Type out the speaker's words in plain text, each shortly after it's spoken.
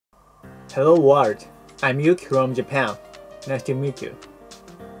Hello world, I'm Yuki from Japan. Nice to meet you.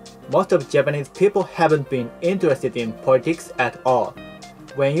 Most of Japanese people haven't been interested in politics at all.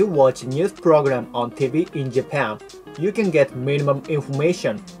 When you watch news program on TV in Japan, you can get minimum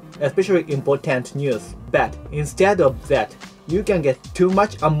information, especially important news. But instead of that, you can get too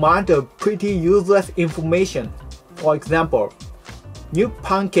much amount of pretty useless information. For example, new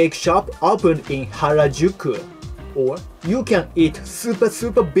pancake shop opened in Harajuku. Or you can eat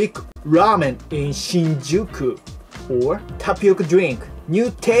super big ramen in Shinjuku. Or tapioca drink,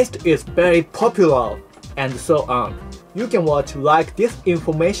 new taste is very popular, and so on. You can watch like this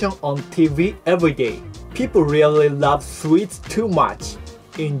information on TV every day. People really love sweets too much.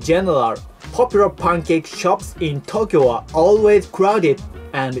 In general, popular pancake shops in Tokyo are always crowded,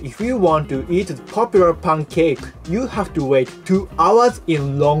 and if you want to eat the popular pancake, you have to wait 2 hours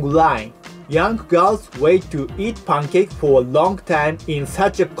in long line. Young girls wait to eat pancake for a long time in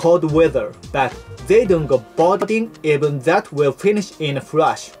such a cold weather, but they don't go boating, even that will finish in a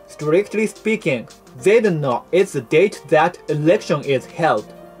flash. Strictly speaking, they don't know it's the date that election is held.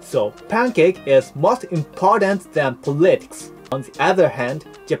 So pancake is most important than politics. On the other hand,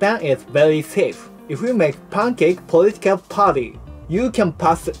 Japan is very safe. If you make pancake political party, you can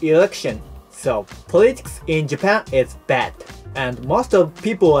pass the election. So politics in Japan is bad. And most of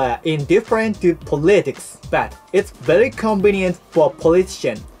people are indifferent to politics, but it's very convenient for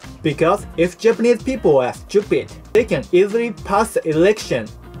politicians. Because if Japanese people are stupid, they can easily pass the election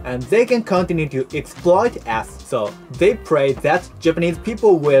and they can continue to exploit us. So they pray that Japanese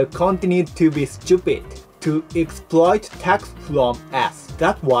people will continue to be stupid, to exploit tax from us.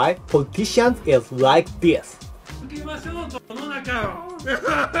 That's why politicians is like this.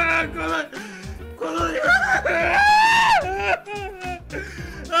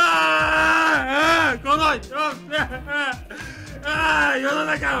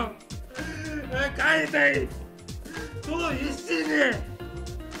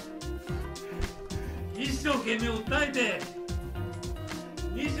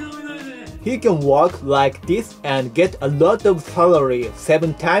 He can walk like this and get a lot of salary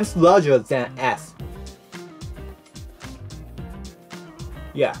 7 times larger than us.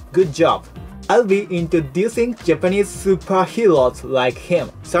 Yeah, good job. I'll be introducing Japanese superheroes like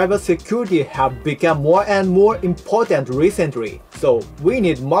him. Cybersecurity have become more and more important recently, so we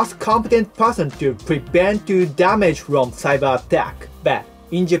need most competent person to prevent damage from cyber attack. But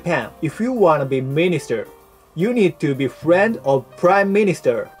in Japan, if you wanna be minister, you need to be friend of prime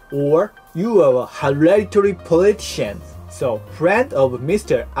minister, or you are a hereditary politician. So friend of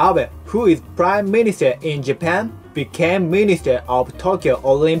Mr. Abe, who is prime minister in Japan, became Minister of Tokyo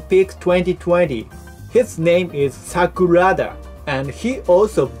Olympics 2020. His name is Sakurada, and he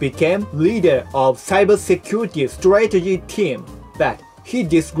also became leader of cybersecurity strategy team. But he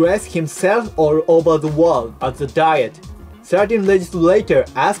disgraced himself all over the world as a diet. Certain legislator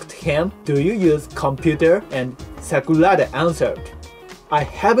asked him, "Do you use computer?" And Sakurada answered, "I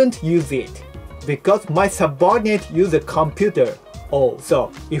haven't used it, because my subordinate use a computer." Oh,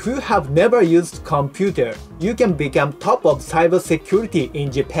 so if you have never used computer, you can become top of cybersecurity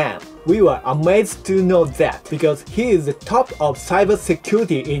in Japan. We were amazed to know that because he is the top of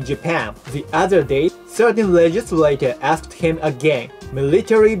cybersecurity in Japan. The other day, certain legislator asked him again.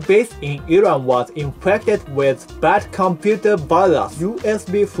 Military base in Iran was infected with bad computer virus.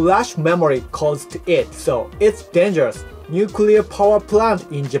 USB flash memory caused it, so it's dangerous. Nuclear power plant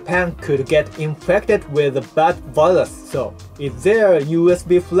in Japan could get infected with a bad virus. So, is there a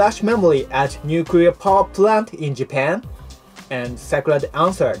USB flash memory at nuclear power plant in Japan? And Sakurada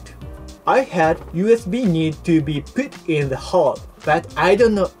answered, "I had USB need to be put in the hall, but I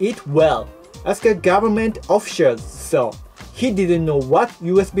don't know it well. Ask a government officials." So, he didn't know what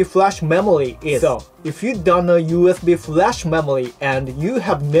USB flash memory is. So, if you don't know USB flash memory and you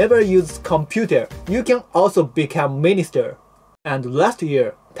have never used computer, you can also become minister. And last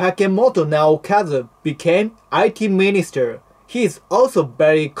year, Takemoto Naokazu became IT minister. He is also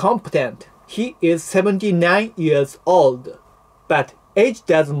very competent. He is 79 years old. But age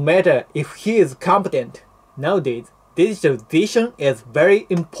doesn't matter if he is competent. Nowadays, digitalization is very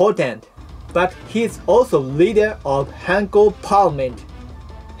important. But he is also leader of Hanko Parliament.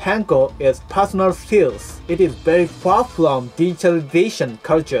 Hanko is personal skills. It is very far from digitalization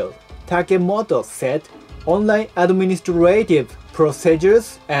culture. Takemoto said online administrative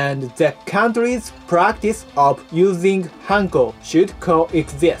procedures and the country's practice of using Hanko should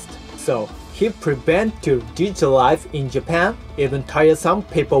coexist. So he prevent to digitalize in Japan even tiresome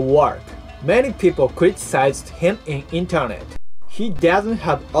paperwork. Many people criticized him in internet. He doesn't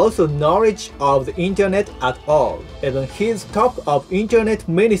have also knowledge of the internet at all. Even he is top of internet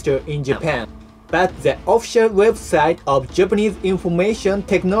minister in Japan. But the official website of Japanese Information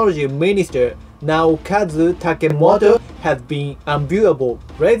Technology Minister Naokazu Takemoto has been unviewable,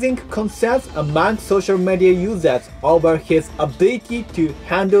 raising concerns among social media users over his ability to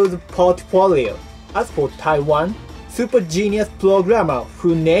handle the portfolio. As for Taiwan, super genius programmer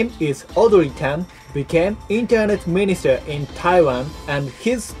whose name is Audrey Tan became internet minister in Taiwan, and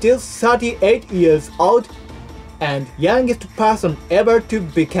he's still 38 years old and youngest person ever to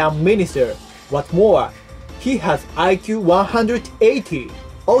become minister. What's more, he has IQ 180.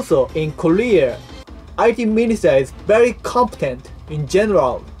 Also in Korea, IT minister is very competent in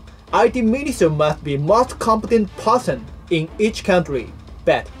general. IT minister must be most competent person in each country.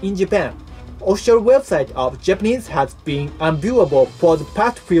 But in Japan, official website of Japanese has been unviewable for the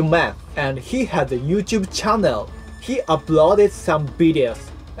past few months, and he has a YouTube channel. He uploaded some videos,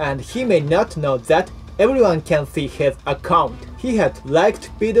 and he may not know that everyone can see his account. He had liked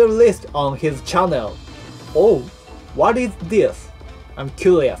video list on his channel. Oh, what is this? I'm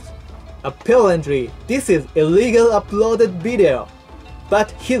curious. Apparently, this is illegal uploaded video,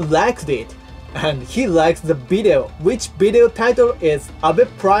 but he likes it. And he likes the video, which video title is Abe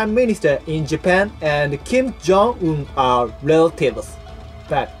Prime Minister in Japan and Kim Jong-un are relatives.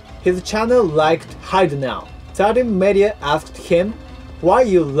 But his channel liked hide now. Certain media asked him why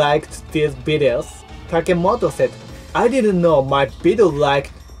you liked these videos. Takemoto said, I didn't know my video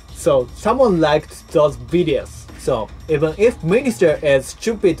liked, so someone liked those videos. So even if minister is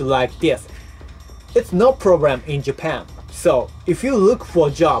stupid like this, it's no problem in Japan. So if you look for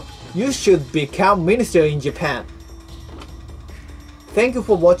a job, you should become minister in Japan. Thank you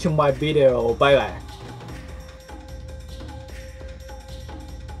for watching my video. Bye bye.